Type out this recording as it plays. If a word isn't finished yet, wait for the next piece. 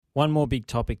One more big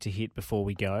topic to hit before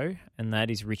we go, and that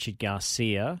is Richard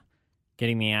Garcia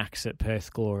getting the axe at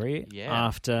Perth Glory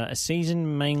after a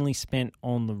season mainly spent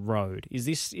on the road. Is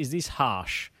this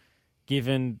harsh,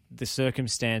 given the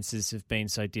circumstances have been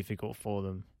so difficult for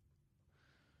them?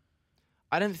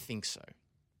 I don't think so.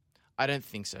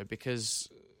 Because,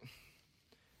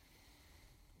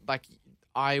 like,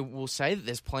 I will say that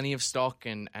there's plenty of stock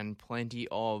and plenty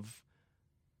of,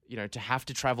 to have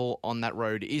to travel on that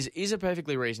road is a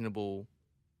perfectly reasonable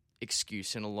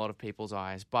excuse in a lot of people's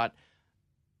eyes. But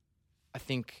I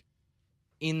think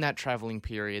in that travelling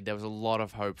period, there was a lot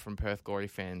of hope from Perth Glory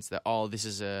fans that, this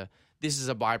is a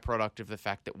byproduct of the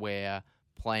fact that we're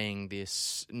playing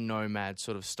this nomad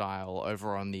sort of style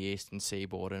over on the eastern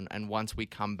seaboard. And once we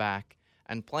come back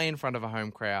and play in front of a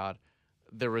home crowd,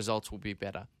 the results will be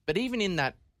better. But even in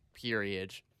that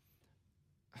period,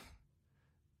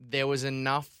 there was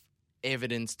enough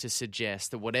evidence to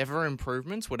suggest that whatever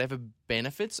improvements, whatever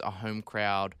benefits a home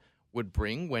crowd would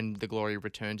bring when the Glory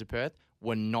returned to Perth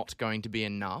were not going to be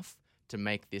enough to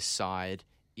make this side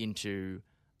into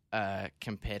a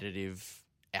competitive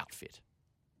outfit.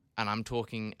 And I'm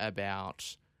talking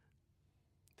about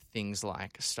things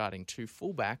like starting 2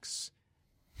 fullbacks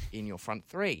in your front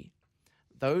 3.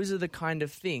 Those are the kind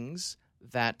of things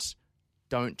that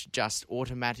don't just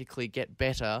automatically get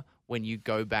better when you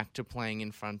go back to playing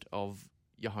in front of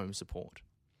your home support.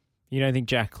 You don't think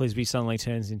Jack Clisby suddenly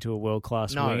turns into a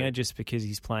world-class winger just because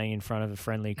he's playing in front of a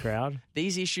friendly crowd?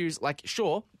 These issues,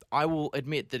 sure, I will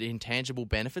admit that intangible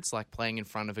benefits like playing in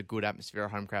front of a good atmosphere, a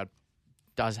home crowd,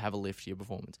 does have a lift to your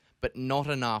performance, but not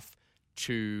enough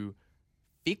to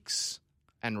fix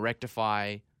and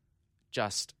rectify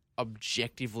just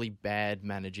objectively bad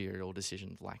managerial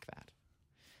decisions like that.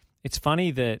 It's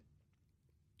funny that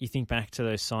you think back to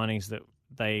those signings that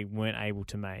they weren't able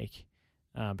to make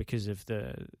because of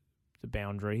the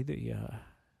boundary.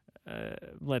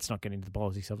 Let's not get into the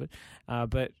politics of it.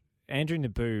 But Andrew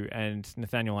Naboo and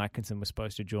Nathaniel Atkinson were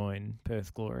supposed to join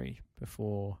Perth Glory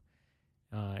before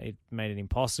it made it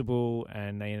impossible,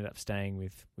 and they ended up staying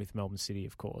with Melbourne City,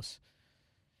 of course.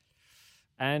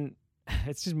 And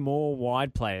it's just more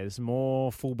wide players,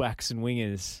 more fullbacks and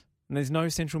wingers. And there's no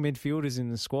central midfielders in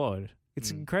the squad.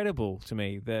 It's incredible to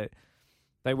me that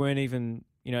they weren't even,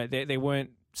 there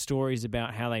weren't stories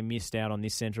about how they missed out on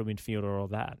this central midfielder or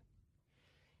that.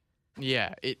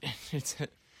 Yeah, it's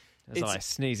as I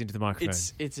sneeze into the microphone.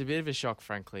 It's a bit of a shock,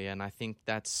 frankly, and I think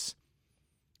that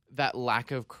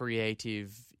lack of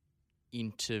creative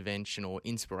intervention or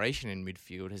inspiration in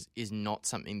midfield is not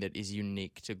something that is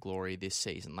unique to Glory this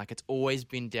season. It's always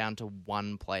been down to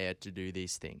one player to do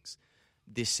these things.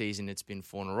 This season it's been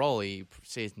Fornaroli.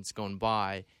 Seasons gone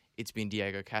by, it's been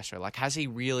Diego Castro.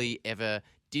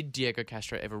 Did Diego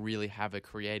Castro ever really have a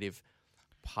creative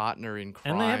partner in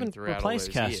crime? And they haven't throughout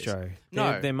replaced all those Castro. Years?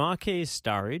 No. Their marquee is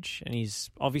Sturridge, and he's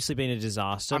obviously been a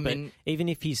disaster. But even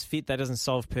if he's fit, that doesn't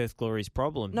solve Perth Glory's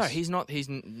problems. No, he's not. He's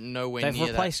nowhere near that. They've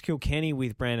replaced Kilkenny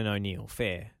with Brandon O'Neill.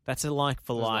 Fair. That's a like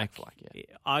for like,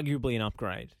 arguably an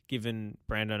upgrade, given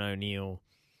Brandon O'Neill,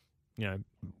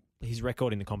 his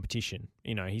record in the competition.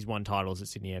 He's won titles at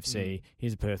Sydney FC.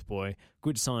 He's a Perth boy.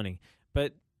 Good signing.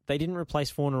 But they didn't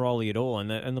replace Fornaroli at all.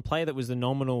 And the player that was the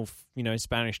nominal,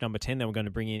 Spanish number 10 they were going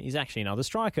to bring in is actually another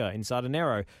striker in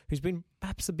Sardanero, who's been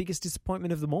perhaps the biggest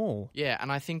disappointment of them all. Yeah,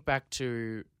 and I think back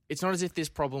to, it's not as if this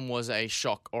problem was a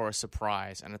shock or a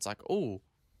surprise. And it's like,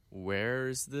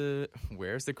 where's the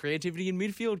creativity in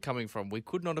midfield coming from? We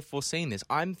could not have foreseen this.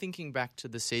 I'm thinking back to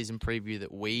the season preview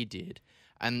that we did.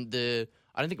 And I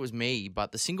don't think it was me,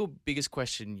 but the single biggest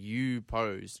question you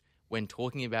posed when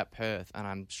talking about Perth, and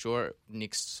I'm sure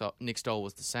Nick Stoll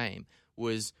was the same,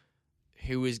 was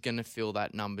who is going to fill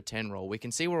that number 10 role. We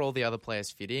can see where all the other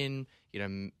players fit in,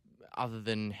 other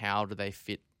than how do they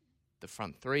fit the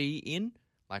front 3 in,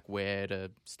 where do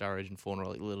Sturridge and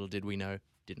Fornaroli, little did we know,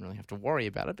 didn't really have to worry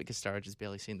about it because Sturridge has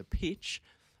barely seen the pitch,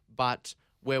 but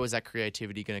where was that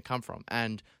creativity going to come from?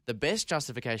 And the best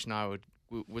justification I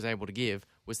was able to give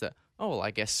was that,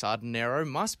 I guess Sardanero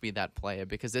must be that player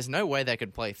because there's no way they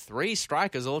could play 3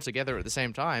 strikers all together at the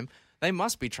same time. They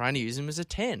must be trying to use him as a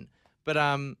 10. But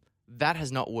that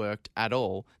has not worked at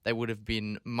all. They would have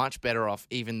been much better off,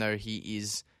 even though he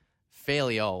is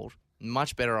fairly old,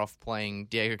 much better off playing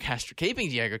Diego Castro, keeping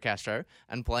Diego Castro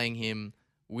and playing him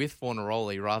with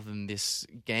Fornaroli rather than this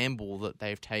gamble that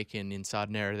they've taken in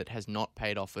Sardanero that has not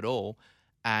paid off at all.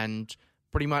 And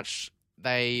pretty much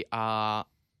they are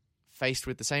faced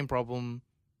with the same problem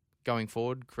going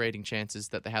forward, creating chances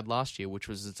that they had last year, which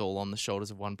was it's all on the shoulders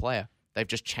of one player. They've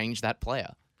just changed that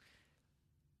player.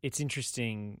 It's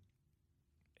interesting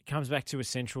comes back to a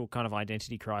central kind of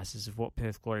identity crisis of what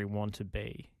Perth Glory want to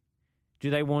be. Do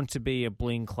they want to be a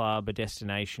bling club, a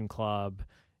destination club,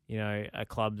 a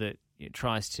club that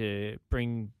tries to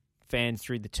bring fans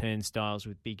through the turnstiles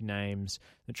with big names,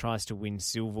 that tries to win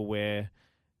silverware,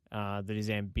 that is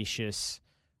ambitious?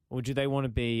 Or do they want to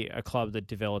be a club that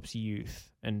develops youth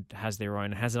and has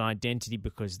an identity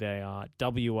because they are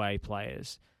WA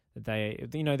players? Their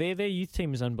youth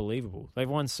team is unbelievable. They've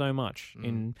won so much.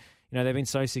 They've been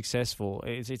so successful.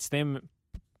 It's them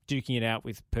duking it out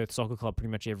with Perth Soccer Club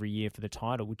pretty much every year for the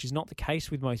title, which is not the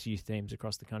case with most youth teams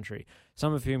across the country,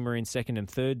 some of whom are in second and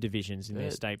third divisions in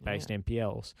their state-based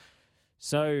MPLs.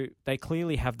 So they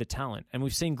clearly have the talent, and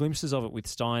we've seen glimpses of it with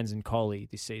Steins and Colley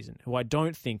this season, who I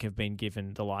don't think have been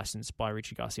given the license by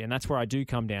Richie Garcia, and that's where I do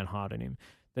come down hard on him.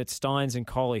 That Steins and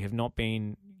Colley have not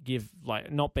been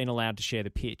allowed to share the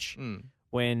pitch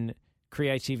when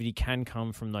creativity can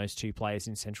come from those two players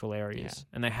in central areas,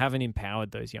 and they haven't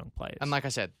empowered those young players. And like I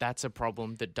said, that's a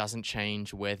problem that doesn't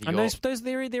change whether you're... And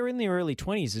they're in their early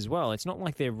 20s as well. It's not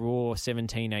like they're raw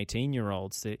 17,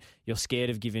 18-year-olds that you're scared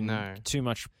of giving too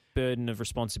much burden of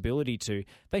responsibility to.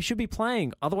 They should be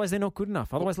playing, otherwise they're not good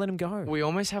enough. Otherwise, let them go. We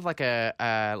almost have like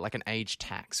an age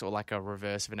tax, or like a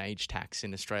reverse of an age tax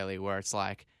in Australia, where it's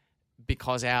like,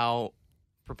 because our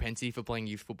propensity for playing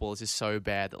youth footballers is so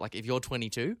bad that, like, if you're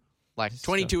 22... Like,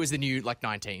 22 is the new,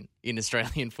 19 in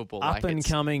Australian football.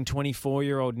 Up-and-coming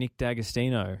 24-year-old Nick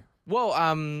D'Agostino. Well,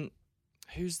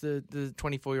 who's the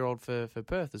 24-year-old for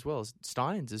Perth as well?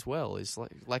 Steins as well. Is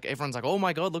like everyone's like, oh,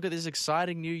 my God, look at this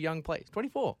exciting new young player. He's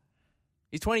 24.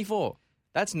 He's 24.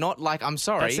 That's not like, I'm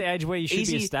sorry. That's the age where you should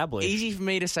be established. Easy for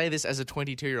me to say this as a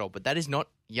 22-year-old, but that is not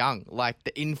young. Like,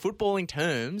 in footballing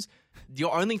terms,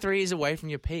 you're only 3 years away from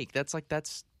your peak.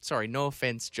 Sorry, no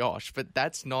offense, Josh, but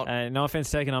that's not... no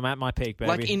offense taken, I'm at my peak, baby.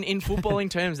 Like, in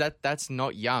footballing terms, that's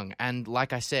not young. And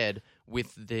like I said,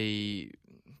 with the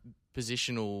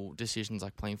positional decisions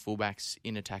like playing fullbacks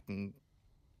in attacking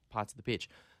parts of the pitch,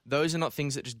 those are not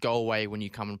things that just go away when you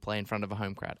come and play in front of a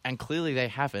home crowd. And clearly they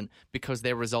haven't, because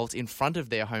their results in front of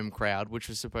their home crowd, which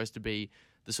was supposed to be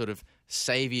the sort of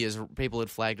saviours, people had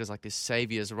flagged as like this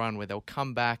saviours run where they'll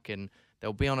come back and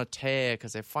they'll be on a tear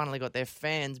because they've finally got their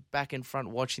fans back in front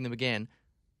watching them again.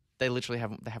 They literally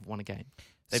haven't won a game.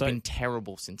 They've been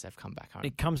terrible since they've come back home.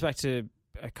 It comes back to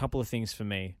a couple of things for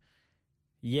me.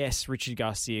 Yes, Richard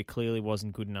Garcia clearly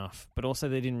wasn't good enough, but also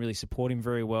they didn't really support him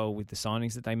very well with the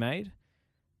signings that they made.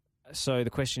 So the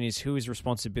question is, whose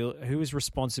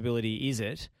responsibility is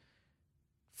it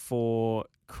for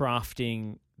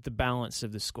crafting the balance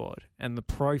of the squad and the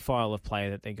profile of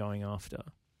player that they're going after?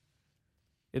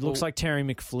 It looks like Terry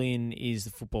McFlynn is the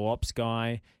football ops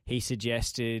guy. He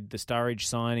suggested the Sturridge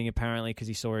signing, apparently, because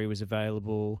he saw he was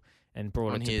available and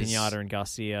brought it to Pinata and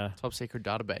Garcia. Top secret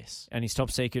database. And his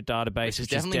top secret database, which is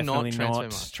definitely not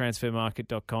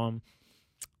transfermarket.com.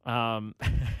 I'm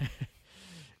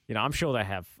sure they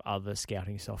have other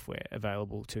scouting software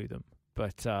available to them.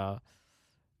 But,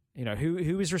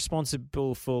 who is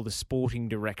responsible for the sporting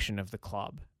direction of the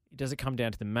club? Does it come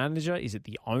down to the manager? Is it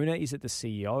the owner? Is it the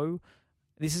CEO?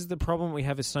 This is the problem we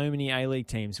have with so many A-League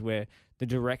teams where the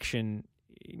direction,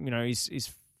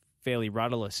 is fairly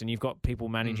rudderless, and you've got people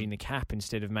managing the cap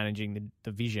instead of managing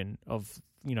the vision of,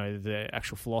 the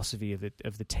actual philosophy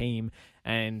of the team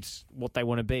and what they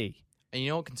want to be. And you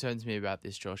know what concerns me about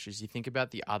this, Josh, is you think about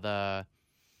the other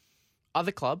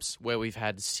clubs where we've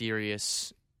had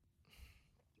serious,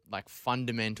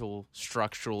 fundamental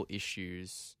structural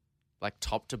issues,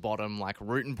 top to bottom,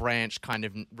 root and branch kind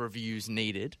of reviews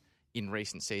needed in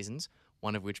recent seasons,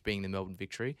 one of which being the Melbourne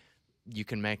Victory. You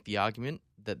can make the argument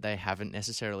that they haven't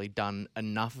necessarily done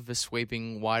enough of a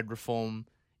sweeping wide reform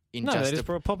in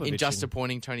just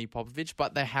appointing Tony Popovich,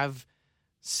 but they have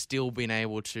still been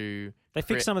able to... They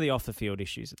fixed some of the off-the-field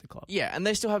issues at the club. Yeah, and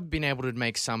they still have been able to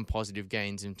make some positive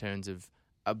gains in terms of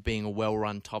being a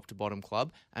well-run top-to-bottom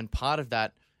club, and part of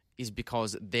that is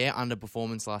because their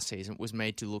underperformance last season was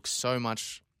made to look so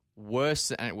much worse,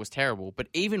 and it was terrible, but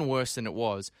even worse than it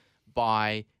was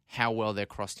by how well their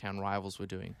crosstown rivals were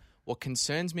doing. What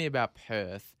concerns me about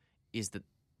Perth is that,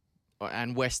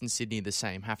 and Western Sydney the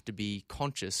same, have to be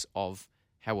conscious of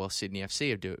how well Sydney FC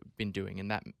have been doing, and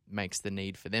that makes the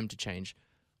need for them to change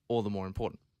all the more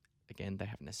important. Again, they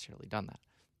haven't necessarily done that.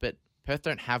 But Perth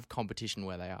don't have competition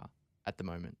where they are at the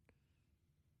moment.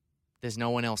 There's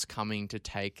no one else coming to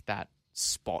take that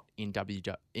spot in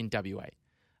WA.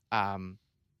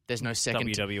 There's no second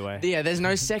WWA. There's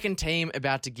no second team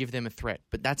about to give them a threat,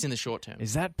 but that's in the short term.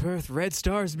 Is that Perth Red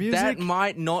Stars music? That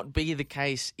might not be the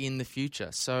case in the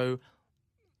future. So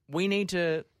we need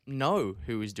to know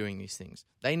who is doing these things.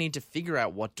 They need to figure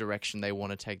out what direction they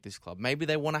want to take this club. Maybe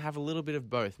they want to have a little bit of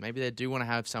both. Maybe they do want to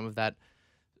have some of that,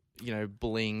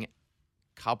 bling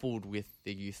coupled with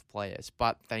the youth players.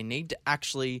 But they need to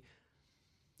actually,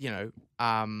 they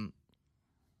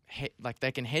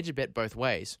can hedge a bet both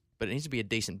ways, but it needs to be a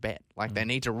decent bet. They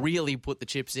need to really put the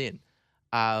chips in.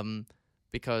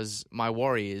 Because my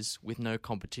worry is, with no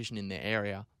competition in their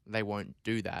area, they won't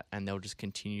do that, and they'll just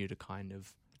continue to kind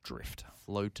of Drift.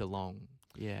 float along.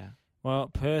 Yeah. Well,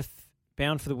 Perth,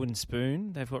 bound for the wooden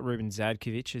spoon. They've got Ruben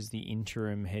Zadkovic as the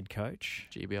interim head coach.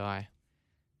 GBI.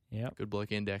 Yep. Good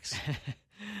bloke index.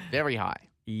 Very high.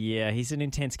 Yeah, he's an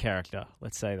intense character.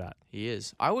 Let's say that. He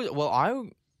is. I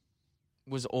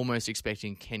was almost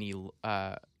expecting Kenny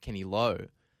Lowe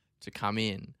to come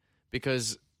in,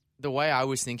 because the way I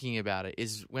was thinking about it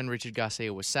is when Richard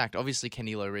Garcia was sacked, obviously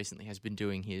Kenny Lowe recently has been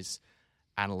doing his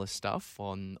analyst stuff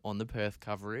on the Perth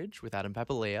coverage with Adam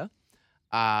Papalia.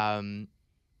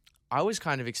 I was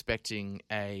kind of expecting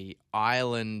a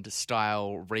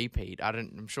Ireland-style repeat.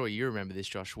 I'm sure you remember this,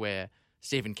 Josh, where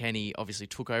Stephen Kenny obviously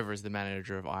took over as the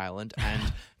manager of Ireland, and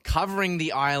covering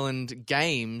the Ireland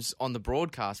games on the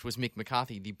broadcast was Mick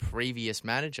McCarthy, the previous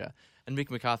manager. And Mick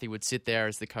McCarthy would sit there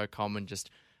as the co-com and just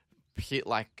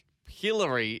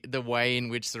pillory the way in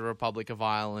which the Republic of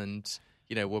Ireland,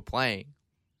 were playing.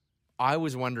 I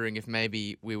was wondering if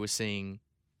maybe we were seeing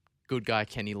good guy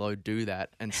Kenny Lowe do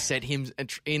that and set him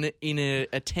in an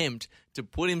attempt to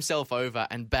put himself over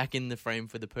and back in the frame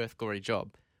for the Perth Glory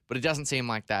job. But it doesn't seem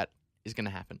like that is going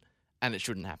to happen, and it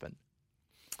shouldn't happen.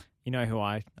 You know who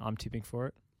I'm tipping for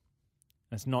it?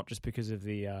 And it's not just because of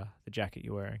the jacket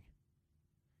you're wearing.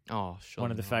 Oh, sure. One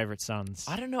of the favourite sons.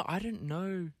 I don't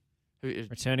know.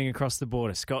 Returning across the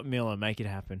border, Scott Miller, make it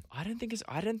happen. I don't think his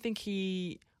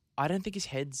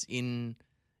head's in.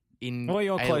 Well,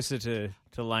 you're closer to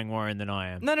Langwarren than I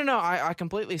am. No. I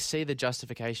completely see the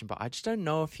justification, but I just don't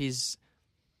know if his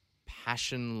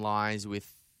passion lies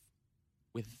with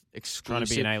trying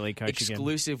to be an A-League coach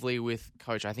exclusively with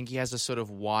coach. I think he has a sort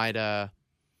of wider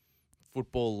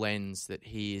football lens that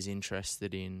he is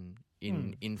interested in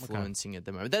influencing at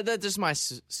the moment. That's just my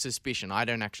suspicion. I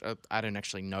don't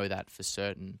actually know that for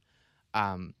certain.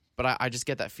 But I just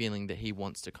get that feeling that he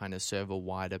wants to kind of serve a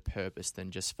wider purpose than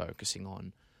just focusing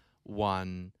on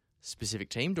one specific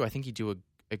team. Do I think he'd do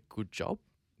a good job?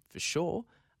 For sure.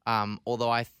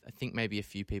 Although I think maybe a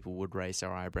few people would raise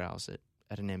their eyebrows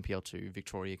at an NPL2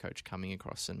 Victoria coach coming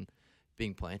across and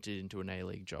being planted into an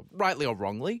A-League job. Rightly or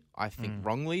wrongly. I think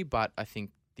wrongly, but I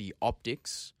think the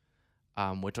optics...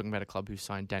 we're talking about a club who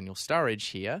signed Daniel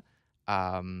Sturridge here.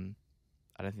 I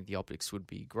don't think the optics would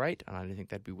be great, and I don't think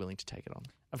they'd be willing to take it on.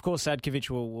 Of course, Sadkovic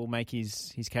will make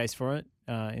his case for it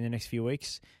in the next few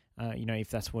weeks, if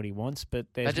that's what he wants. But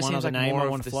there's one other name I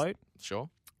want to float. Sure.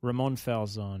 Ramon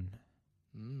Falzon.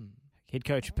 Head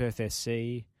coach of Perth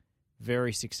SC,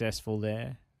 very successful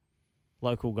there.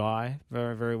 Local guy,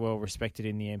 very, very well respected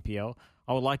in the NPL.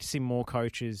 I would like to see more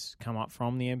coaches come up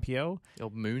from the NPL. The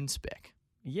old moon spec.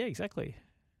 Yeah, exactly.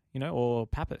 Or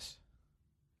Pappas.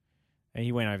 And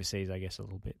he went overseas, I guess, a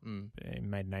little bit. He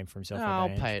made a name for himself. I'll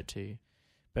pay it to you.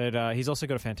 But he's also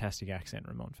got a fantastic accent,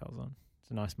 Ramon Falzon.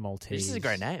 It's a nice Maltese. This is a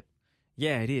great name.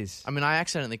 Yeah, it is. I mean, I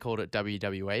accidentally called it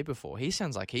WWA before. He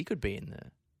sounds like he could be in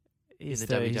the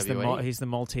WWE. He's the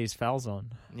Maltese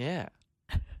Falzon. Yeah.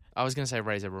 I was going to say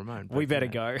Razor Ramon. We better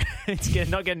go. It's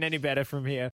not getting any better from here.